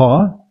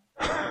grandpa.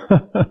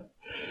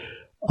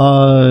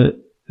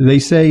 They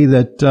say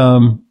that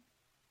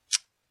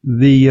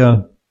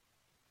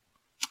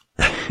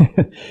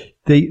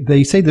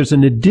they say there's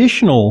an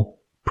additional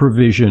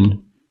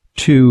provision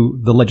to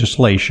the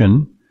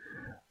legislation.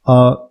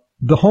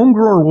 The home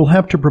grower will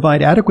have to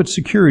provide adequate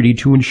security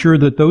to ensure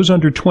that those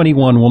under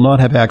 21 will not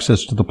have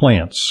access to the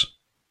plants.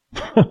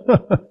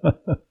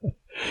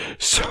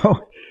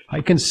 So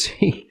I can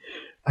see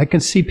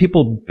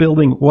people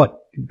building what?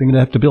 They're going to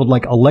have to build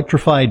like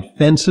electrified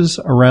fences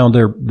around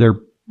their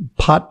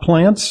pot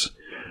plants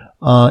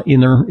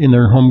in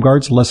their home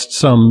guards, lest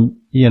some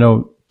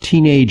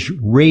teenage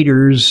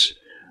raiders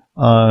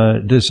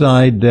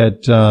decide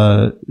that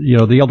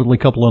the elderly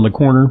couple on the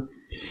corner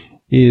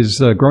is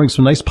growing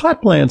some nice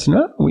pot plants, and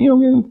we're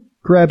going to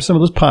grab some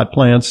of those pot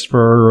plants for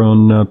our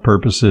own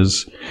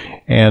purposes.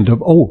 And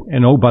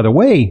by the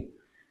way,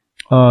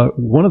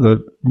 one of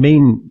the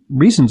main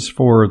reasons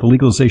for the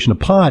legalization of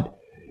pot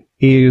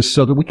is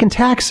so that we can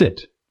tax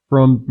it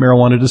from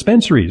marijuana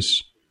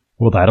dispensaries.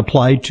 Will that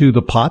apply to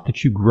the pot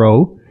that you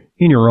grow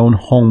in your own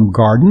home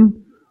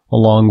garden,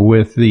 along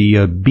with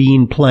the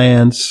bean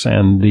plants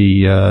and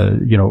the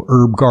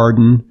herb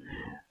garden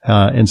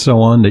and so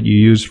on that you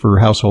use for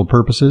household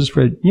purposes?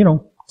 For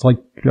it's like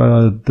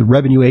the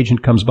revenue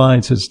agent comes by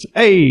and says,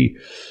 "Hey,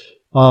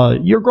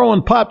 you're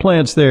growing pot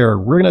plants there.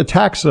 We're going to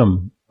tax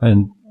them."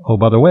 And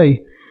by the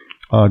way,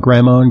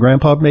 grandma and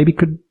grandpa maybe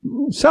could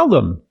sell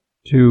them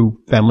to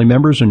family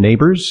members or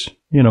neighbors,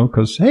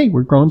 because, hey,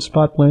 we're growing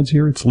pot plants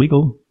here. It's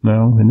legal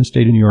now in the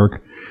state of New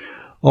York.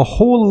 A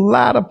whole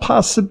lot of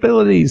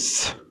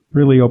possibilities,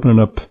 really opening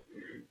up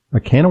a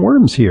can of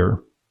worms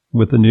here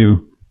with the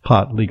new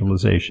pot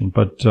legalization.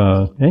 But,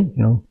 hey,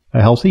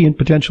 a healthy and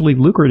potentially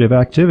lucrative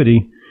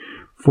activity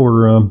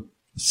for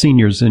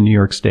seniors in New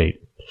York State.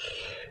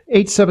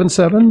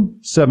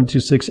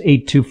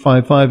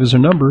 877-726-8255 is our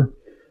number.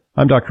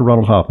 I'm Dr.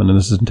 Ronald Hoffman, and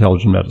this is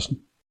Intelligent Medicine.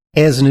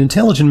 As an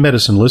Intelligent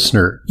Medicine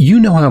listener, you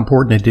know how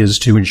important it is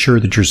to ensure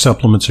that your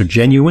supplements are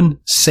genuine,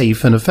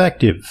 safe, and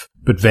effective.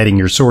 But vetting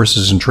your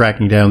sources and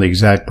tracking down the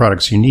exact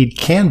products you need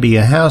can be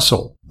a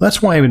hassle.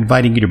 That's why I'm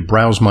inviting you to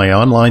browse my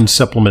online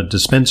supplement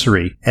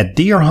dispensary at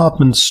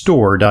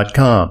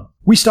drhoffmanstore.com.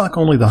 We stock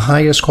only the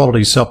highest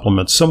quality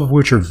supplements, some of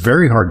which are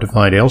very hard to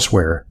find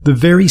elsewhere. The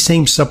very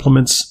same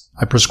supplements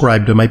I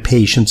prescribe to my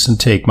patients and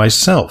take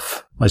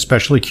myself. My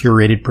specially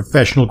curated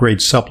professional-grade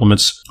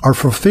supplements are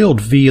fulfilled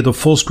via the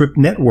FullScript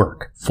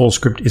network.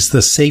 FullScript is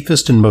the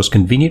safest and most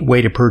convenient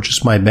way to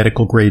purchase my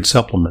medical-grade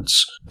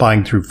supplements.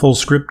 Buying through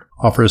FullScript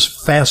offers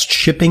fast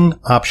shipping,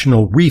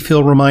 optional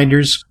refill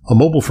reminders, a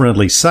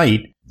mobile-friendly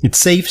site. It's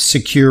safe,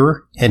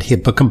 secure, and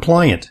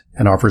HIPAA-compliant,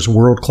 and offers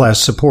world-class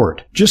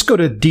support. Just go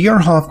to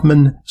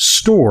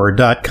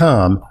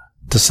drhoffmanstore.com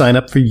to sign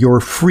up for your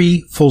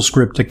free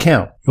FullScript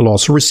account. You'll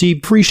also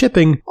receive free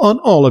shipping on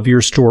all of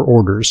your store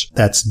orders.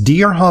 That's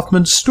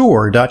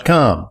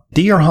drhoffmanstore.com.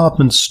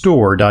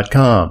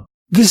 drhoffmanstore.com.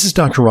 This is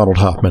Dr. Ronald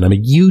Hoffman. I'm a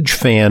huge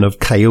fan of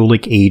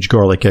Kyolic Aged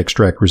Garlic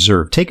Extract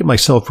Reserve. Take it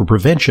myself for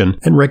prevention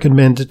and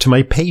recommend it to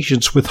my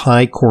patients with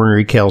high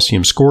coronary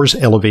calcium scores,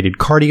 elevated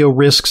cardio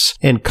risks,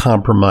 and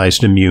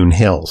compromised immune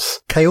health.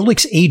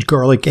 Kyolic's Aged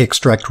Garlic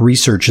Extract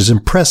research is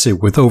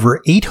impressive with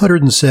over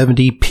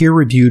 870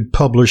 peer-reviewed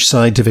published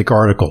scientific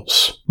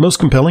articles. Most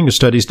compelling are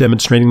studies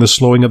demonstrating the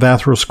slowing of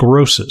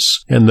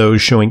atherosclerosis and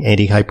those showing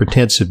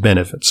antihypertensive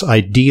benefits,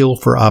 ideal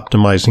for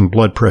optimizing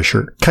blood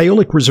pressure.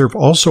 Kyolic Reserve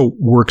also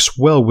works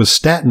well with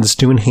statins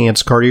to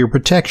enhance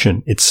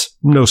cardioprotection. It's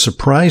no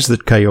surprise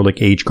that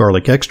Kyolic Aged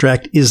Garlic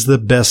Extract is the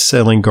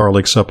best-selling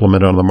garlic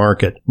supplement on the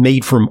market.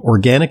 Made from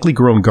organically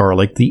grown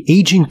garlic, the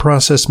aging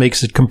process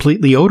makes it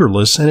completely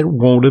odorless and it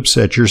won't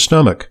upset your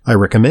stomach. I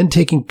recommend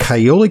taking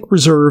Kyolic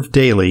Reserve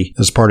daily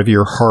as part of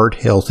your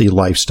heart-healthy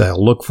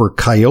lifestyle. Look for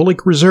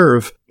Kyolic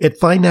Reserve at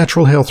fine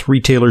natural health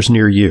retailers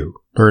near you.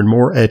 Learn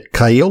more at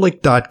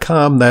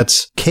kyolic.com.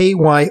 That's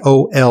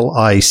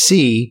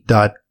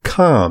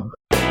KYOLIC.com.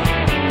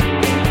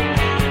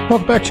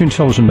 Welcome back to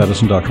Intelligent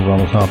Medicine. Dr.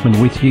 Ronald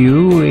Hoffman with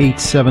you.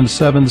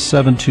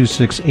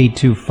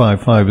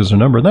 877-726-8255 is our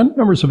number. That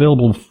number is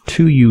available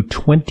to you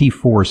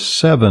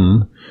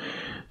 24/7,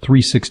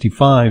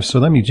 365. So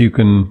that means you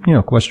can,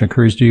 question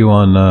occurs to you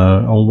on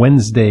a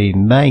Wednesday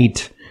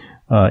night,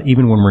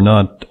 even when we're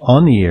not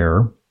on the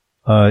air.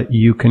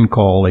 You can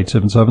call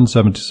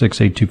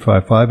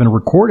 877-726-8255 and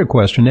record a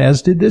question,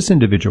 as did this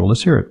individual.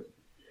 Let's hear it.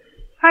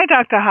 Hi,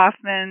 Dr.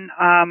 Hoffman.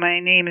 My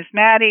name is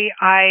Maddie.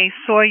 I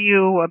saw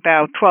you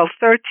about 12,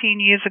 13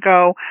 years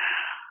ago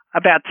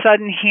about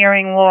sudden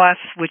hearing loss,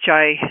 which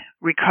I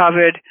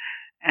recovered,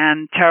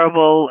 and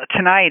terrible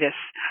tinnitus.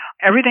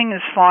 Everything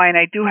is fine.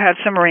 I do have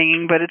some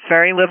ringing, but it's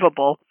very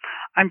livable.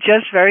 I'm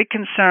just very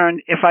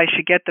concerned if I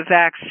should get the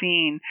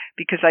vaccine,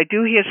 because I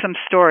do hear some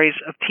stories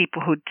of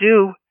people who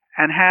do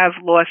and have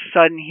lost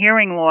sudden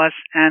hearing loss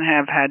and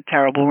have had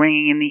terrible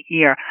ringing in the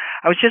ear.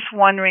 I was just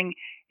wondering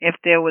if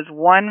there was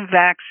one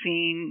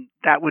vaccine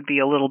that would be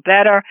a little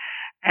better,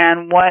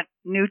 and what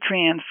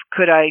nutrients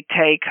could I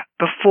take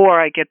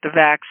before I get the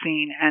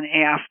vaccine and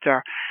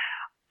after.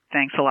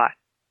 Thanks a lot.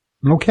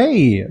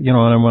 Okay. And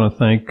I want to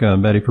thank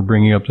Betty for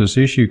bringing up this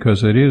issue,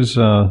 because it is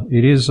a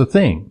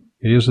thing.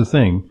 It is a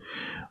thing.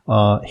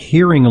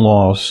 Hearing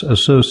loss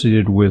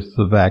associated with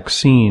the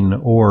vaccine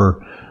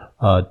or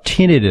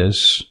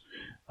tinnitus,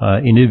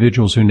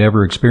 individuals who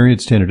never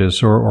experienced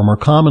tinnitus, or more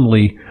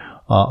commonly,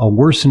 a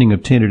worsening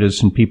of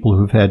tinnitus in people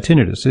who've had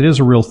tinnitus. It is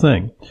a real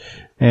thing.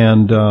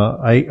 And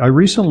I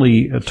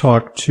recently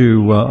talked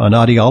to an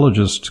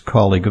audiologist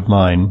colleague of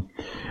mine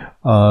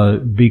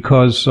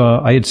because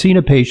I had seen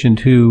a patient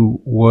who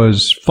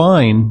was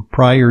fine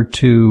prior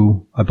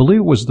to, I believe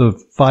it was the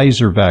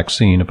Pfizer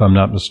vaccine, if I'm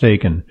not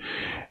mistaken.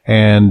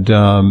 And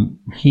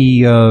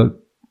he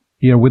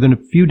within a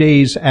few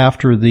days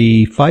after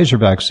the Pfizer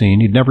vaccine,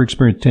 he'd never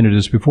experienced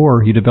tinnitus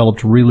before, he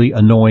developed really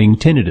annoying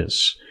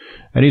tinnitus.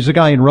 And he's a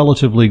guy in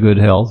relatively good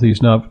health.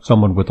 He's not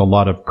someone with a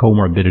lot of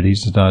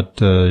comorbidities. He's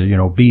not,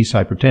 obese,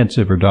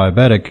 hypertensive, or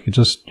diabetic. He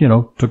just,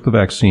 took the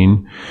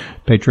vaccine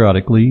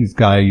patriotically. He's a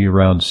guy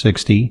around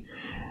 60.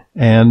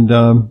 And,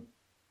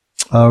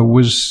 came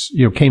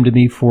to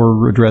me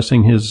for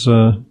addressing his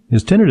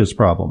tinnitus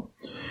problem.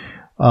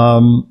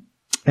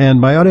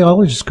 And my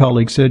audiologist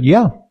colleague said,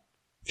 yeah,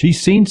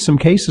 she's seen some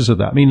cases of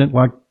that. I mean,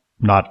 like,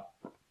 not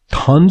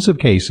tons of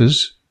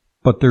cases,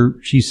 but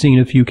she's seen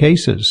a few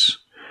cases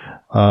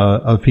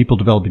of people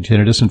developing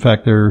tinnitus. In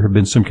fact, there have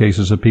been some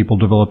cases of people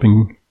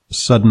developing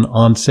sudden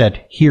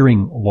onset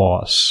hearing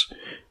loss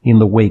in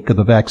the wake of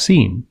the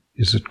vaccine.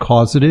 Is it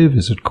causative?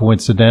 Is it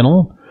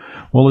coincidental?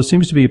 Well, it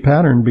seems to be a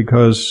pattern,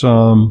 because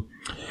a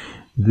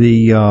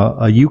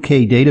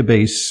UK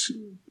database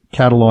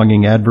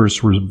cataloging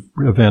adverse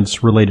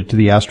events related to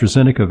the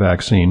AstraZeneca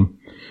vaccine,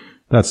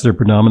 that's their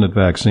predominant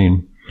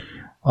vaccine,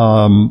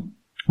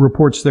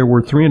 reports there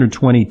were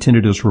 320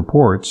 tinnitus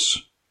reports,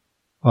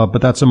 but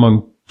that's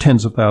among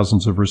tens of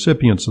thousands of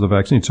recipients of the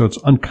vaccine. So it's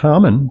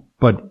uncommon,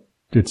 but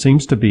it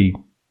seems to be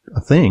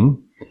a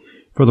thing.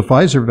 For the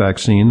Pfizer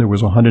vaccine, there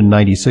was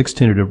 196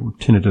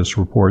 tinnitus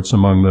reports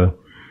among the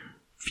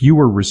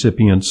fewer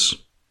recipients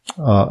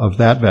of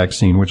that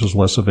vaccine, which is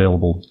less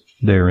available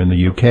there in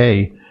the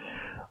UK.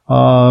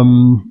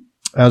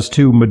 As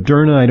to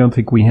Moderna, I don't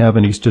think we have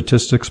any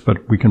statistics,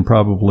 but we can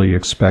probably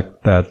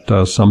expect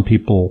that some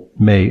people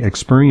may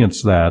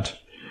experience that.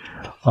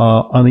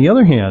 On the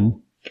other hand,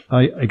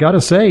 I got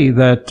to say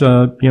that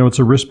it's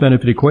a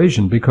risk-benefit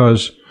equation,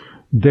 because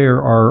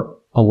there are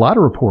a lot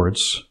of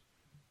reports,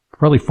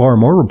 probably far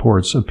more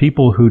reports, of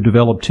people who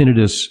develop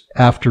tinnitus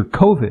after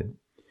COVID.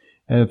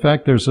 And in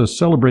fact, there's a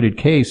celebrated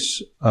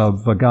case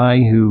of a guy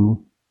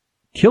who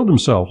killed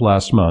himself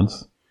last month.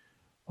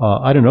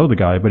 I don't know the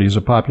guy, but he's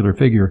a popular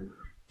figure.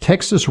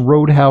 Texas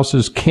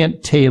Roadhouse's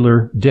Kent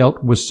Taylor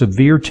dealt with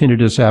severe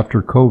tinnitus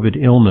after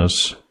COVID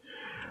illness.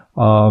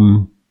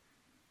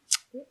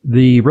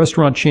 The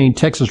restaurant chain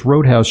Texas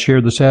Roadhouse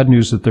shared the sad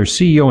news that their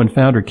CEO and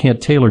founder, Kent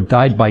Taylor,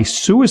 died by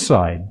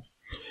suicide.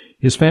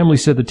 His family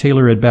said that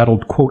Taylor had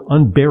battled, quote,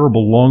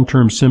 unbearable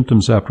long-term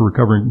symptoms after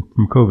recovering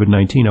from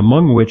COVID-19,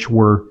 among which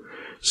were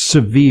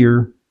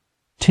severe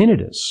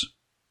tinnitus.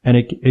 And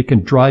it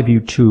can drive you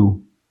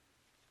to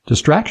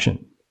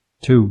distraction,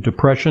 to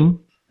depression,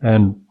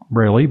 and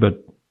rarely,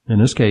 but in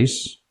this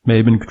case, may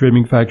have been a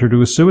contributing factor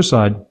to his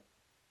suicide.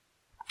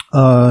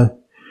 The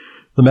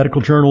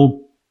medical journal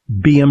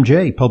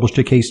BMJ published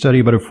a case study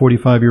about a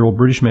 45-year-old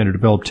British man who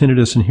developed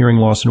tinnitus and hearing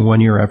loss in 1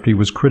 year after he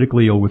was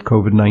critically ill with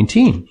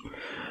COVID-19.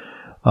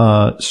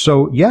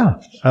 So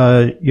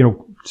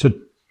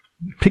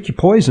pick your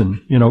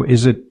poison.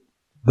 Is it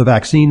the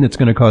vaccine that's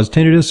going to cause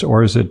tinnitus,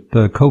 or is it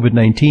the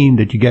COVID-19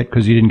 that you get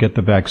because you didn't get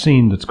the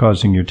vaccine that's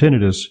causing your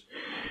tinnitus?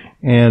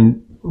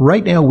 And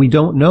right now, we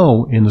don't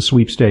know in the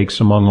sweepstakes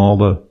among all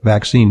the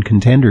vaccine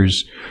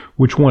contenders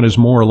which one is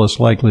more or less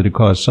likely to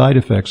cause side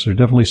effects. There are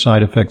definitely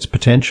side effects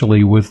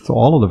potentially with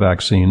all of the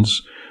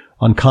vaccines,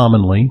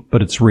 uncommonly,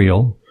 but it's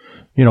real.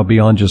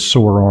 Beyond just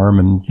sore arm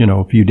and,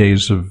 a few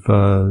days of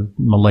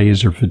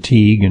malaise or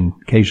fatigue and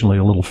occasionally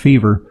a little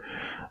fever,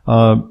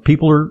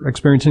 people are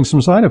experiencing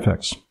some side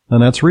effects,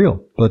 and that's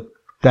real. But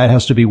that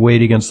has to be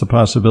weighed against the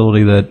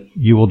possibility that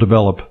you will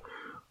develop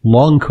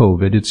long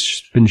COVID.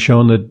 It's been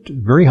shown that a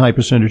very high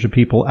percentage of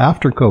people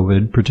after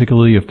COVID,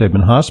 particularly if they've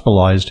been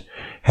hospitalized,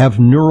 have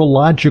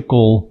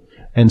neurological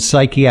and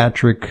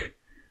psychiatric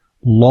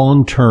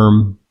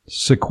long-term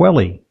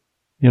sequelae,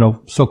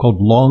 so-called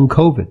long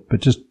COVID,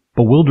 but just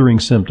bewildering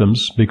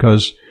symptoms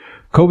because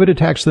COVID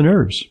attacks the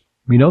nerves.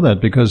 We know that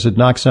because it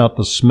knocks out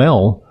the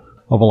smell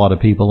of a lot of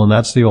people, and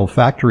that's the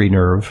olfactory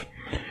nerve.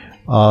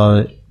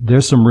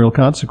 There's some real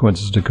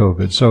consequences to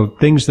COVID. So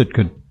things that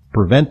could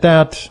prevent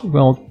that,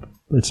 well,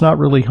 it's not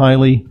really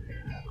highly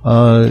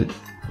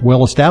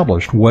well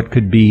established what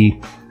could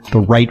be the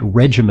right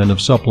regimen of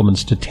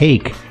supplements to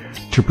take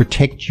to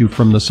protect you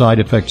from the side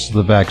effects of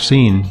the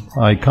vaccine.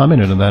 I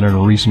commented on that in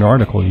a recent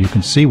article. You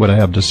can see what I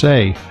have to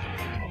say.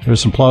 There's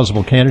some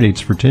plausible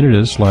candidates for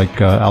tinnitus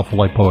like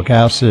alpha-lipoic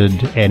acid,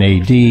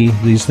 NAD.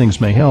 These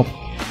things may help.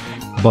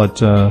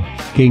 But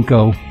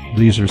ginkgo,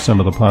 these are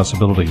some of the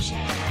possibilities.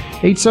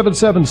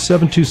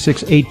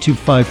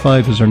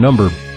 877-726-8255 is our number.